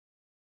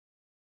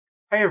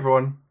Hey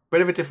everyone, bit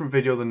of a different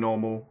video than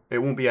normal. It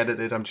won't be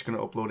edited, I'm just going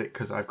to upload it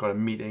because I've got a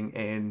meeting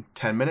in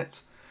 10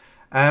 minutes.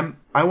 I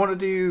wanted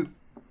to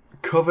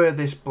cover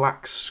this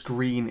black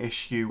screen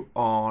issue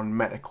on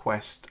Meta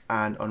Quest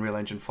and Unreal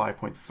Engine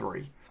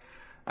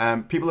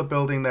 5.3. People are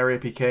building their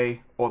APK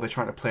or they're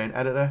trying to play an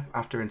editor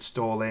after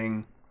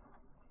installing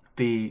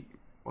the...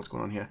 what's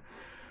going on here?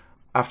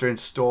 After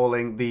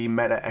installing the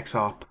Meta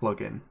XR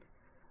plugin.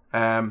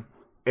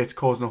 It's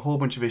causing a whole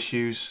bunch of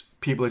issues.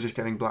 People are just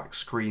getting black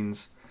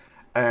screens.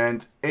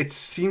 And it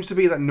seems to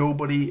be that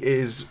nobody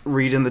is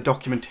reading the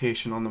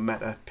documentation on the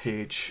Meta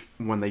page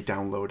when they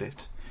download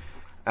it.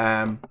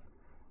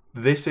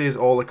 This is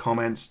all the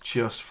comments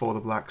just for the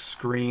black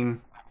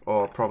screen,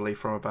 or probably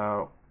from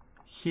about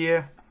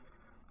here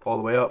all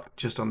the way up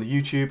just on the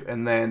YouTube,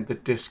 and then the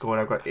Discord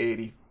I've got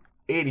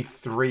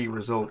 83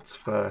 results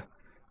for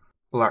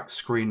black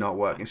screen not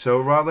working.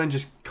 So rather than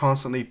just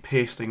constantly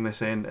pasting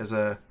this in as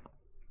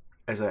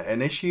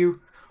an issue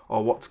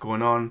or what's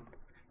going on,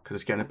 because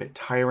it's getting a bit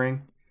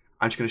tiring,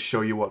 I'm just going to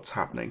show you what's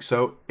happening.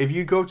 So if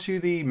you go to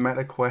the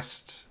Meta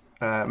Quest,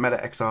 Meta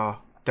XR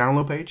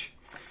download page,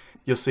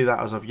 you'll see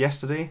that as of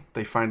yesterday,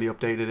 they finally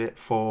updated it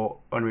for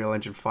Unreal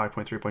Engine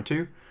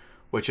 5.3.2,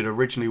 which it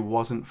originally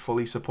wasn't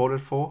fully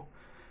supported for,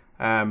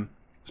 but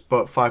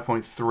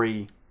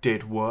 5.3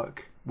 did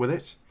work with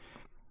it.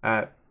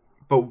 But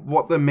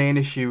what the main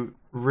issue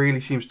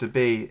really seems to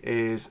be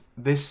is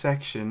this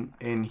section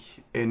in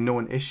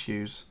known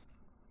issues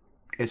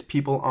is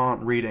people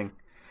aren't reading.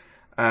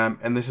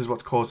 And this is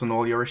what's causing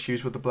all your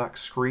issues with the black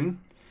screen.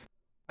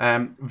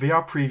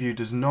 VR Preview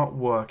does not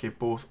work if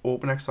both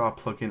OpenXR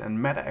plugin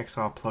and Meta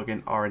XR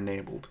plugin are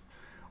enabled.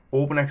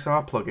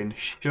 OpenXR plugin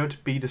should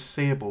be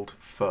disabled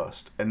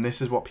first, and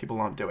this is what people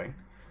aren't doing.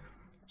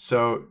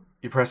 So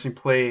you're pressing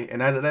play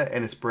in editor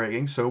and it's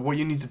breaking. So what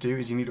you need to do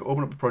is you need to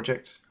open up a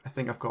project. I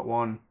think I've got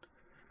one.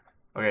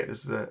 Okay,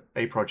 this is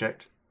a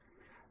project.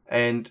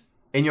 And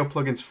in your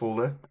plugins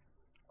folder,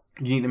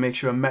 you need to make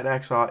sure Meta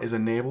XR is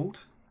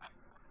enabled.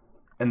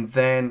 And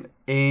then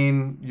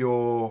in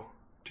your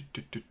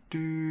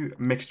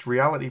mixed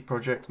reality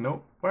project,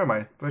 no, where am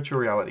I? Virtual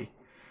reality.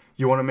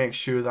 You want to make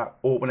sure that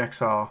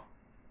OpenXR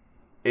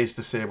is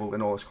disabled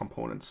in all its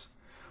components.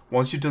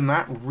 Once you've done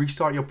that,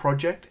 restart your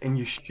project and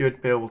you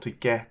should be able to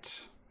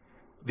get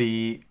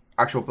the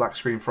actual black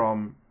screen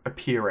from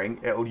appearing.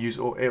 It'll use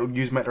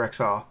Meta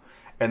XR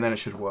and then it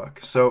should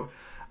work. So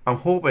I'm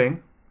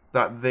hoping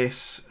that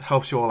this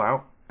helps you all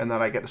out and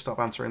that I get to stop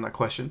answering that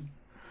question.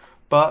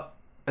 But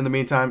in the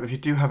meantime, if you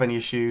do have any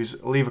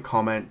issues, leave a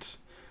comment,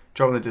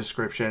 drop in the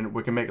description.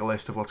 We can make a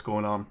list of what's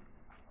going on.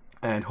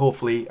 And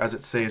hopefully, as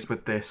it says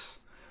with this,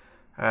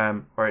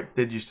 or it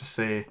did used to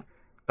say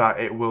that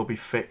it will be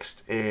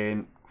fixed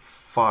in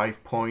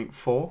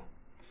 5.4.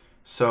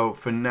 So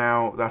for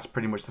now, that's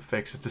pretty much the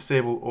fix. It's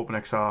disable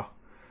OpenXR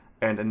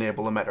and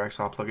enable the Meta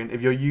XR plugin.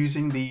 If you're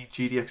using the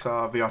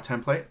GDXR VR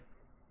template,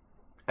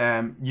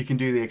 you can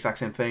do the exact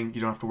same thing.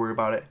 You don't have to worry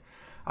about it.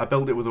 I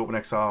built it with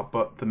OpenXR,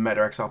 but the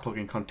Meta XR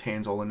plugin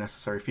contains all the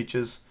necessary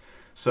features.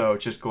 So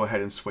just go ahead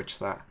and switch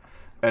that.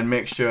 And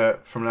make sure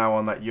from now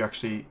on that you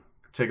actually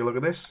take a look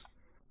at this.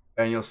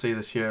 And you'll see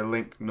this here,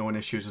 link known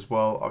issues as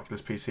well,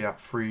 Oculus PC app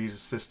freeze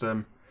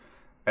system,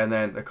 and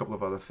then a couple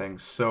of other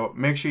things. So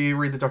make sure you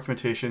read the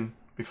documentation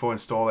before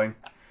installing.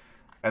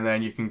 And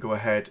then you can go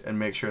ahead and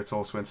make sure it's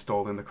also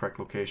installed in the correct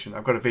location.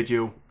 I've got a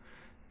video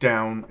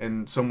down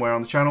in somewhere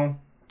on the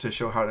channel to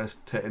show how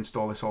to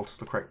install this all to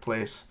the correct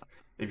place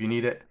if you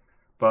need it.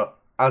 But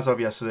as of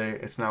yesterday,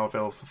 it's now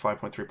available for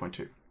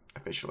 5.3.2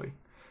 officially.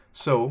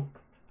 So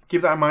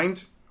keep that in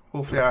mind.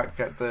 Hopefully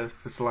this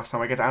is the last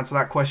time I get to answer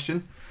that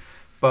question.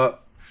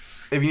 But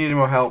if you need any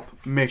more help,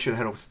 make sure to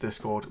head over to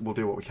Discord. We'll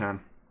do what we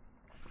can.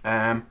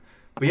 But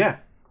yeah,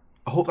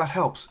 I hope that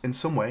helps in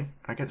some way.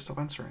 I get to stop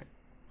answering it.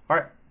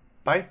 Alright,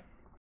 bye.